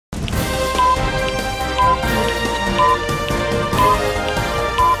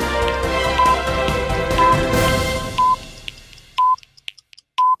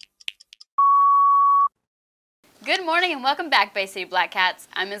morning and welcome back, Bay City Black Cats.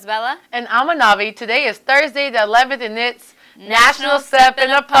 I'm Isabella. And I'm Anavi. Today is Thursday the 11th and it's National Step in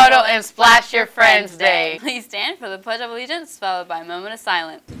a Puddle and Splash Your Friends Day. Please stand for the Pledge of Allegiance, followed by a moment of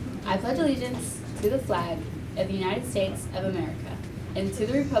silence. I pledge allegiance to the flag of the United States of America and to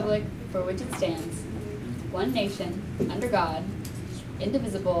the republic for which it stands, one nation, under God,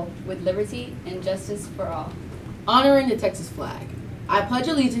 indivisible, with liberty and justice for all. Honoring the Texas flag. I pledge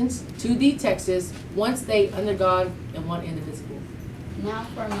allegiance to the Texas, one state under God and one indivisible. Now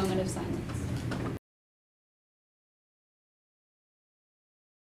for a moment of silence.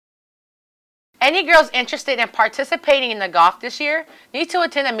 Any girls interested in participating in the golf this year need to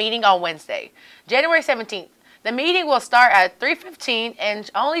attend a meeting on Wednesday, January 17th. The meeting will start at 3:15 and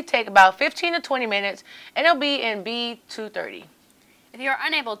only take about 15 to 20 minutes, and it'll be in B230. If you are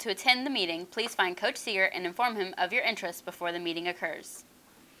unable to attend the meeting, please find Coach Seeger and inform him of your interest before the meeting occurs.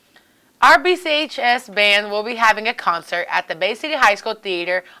 Our BCHS band will be having a concert at the Bay City High School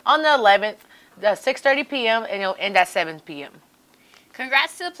Theater on the 11th, at 6:30 p.m. and it'll end at 7 p.m.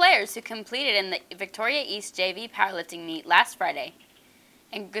 Congrats to the players who completed in the Victoria East JV powerlifting meet last Friday,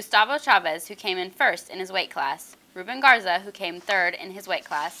 and Gustavo Chavez, who came in first in his weight class, Ruben Garza, who came third in his weight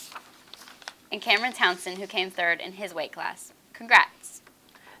class, and Cameron Townsend, who came third in his weight class. Congrats.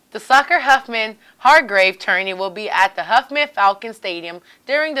 The Soccer Huffman Hargrave tourney will be at the Huffman Falcon Stadium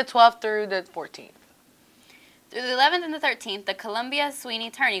during the 12th through the 14th. Through the 11th and the 13th, the Columbia Sweeney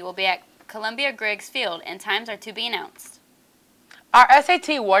tourney will be at Columbia Griggs Field, and times are to be announced. Our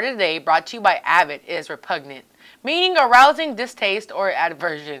SAT word of the day, brought to you by Abbott, is repugnant, meaning arousing distaste or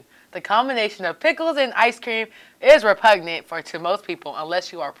aversion. The combination of pickles and ice cream is repugnant to most people,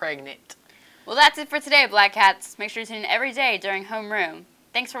 unless you are pregnant. Well, that's it for today, Black Cats. Make sure to tune in every day during homeroom.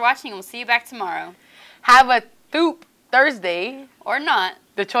 Thanks for watching, and we'll see you back tomorrow. Have a Thoop Thursday. Or not.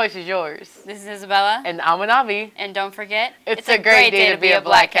 The choice is yours. This is Isabella. And I'm Anavi. And don't forget, it's a great day to be a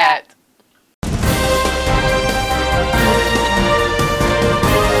Black Cat.